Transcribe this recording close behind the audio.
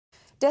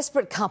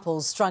Desperate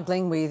couples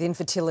struggling with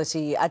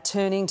infertility are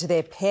turning to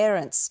their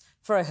parents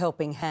for a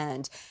helping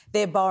hand.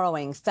 They're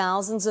borrowing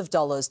thousands of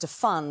dollars to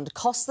fund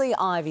costly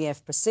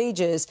IVF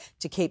procedures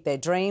to keep their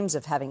dreams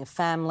of having a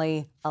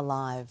family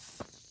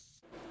alive.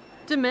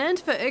 Demand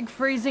for egg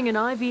freezing and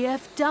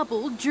IVF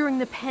doubled during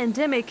the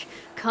pandemic.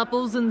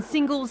 Couples and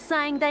singles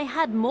saying they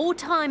had more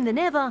time than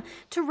ever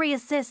to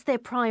reassess their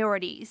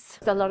priorities.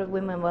 A lot of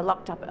women were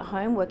locked up at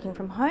home, working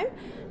from home,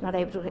 not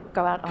able to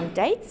go out on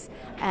dates,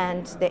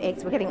 and their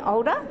eggs were getting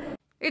older.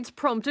 It's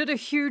prompted a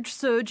huge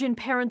surge in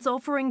parents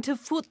offering to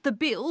foot the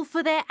bill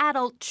for their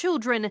adult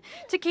children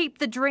to keep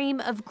the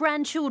dream of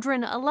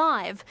grandchildren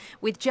alive,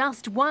 with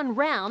just one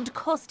round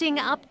costing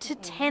up to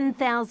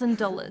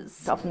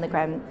 $10,000. Often the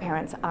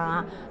grandparents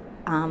are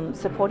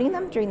supporting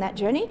them during that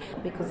journey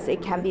because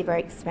it can be very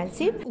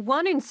expensive.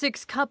 1 in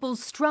 6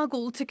 couples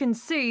struggle to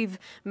conceive.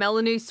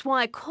 Melanie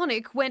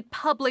Swy-Connick went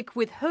public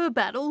with her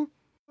battle.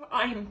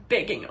 I'm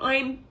begging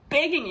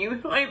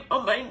you, I'm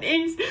on my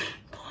knees,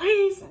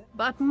 please.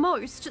 But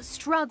most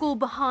struggle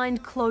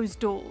behind closed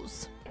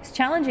doors. It's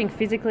challenging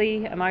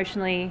physically,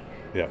 emotionally,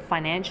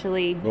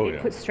 financially.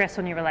 It puts stress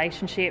on your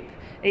relationship.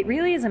 It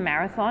really is a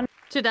marathon.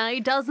 Today,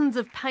 dozens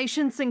of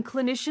patients and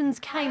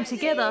clinicians came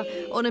together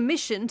on a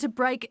mission to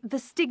break the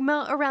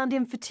stigma around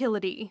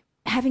infertility.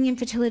 Having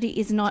infertility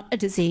is not a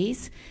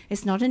disease,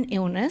 it's not an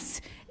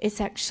illness,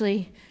 it's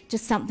actually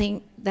just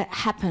something that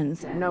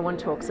happens. No one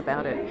talks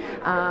about it.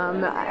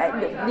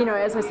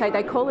 As I say,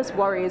 they call us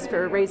warriors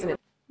for a reason.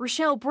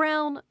 Rochelle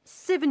Brown,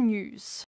 7 News.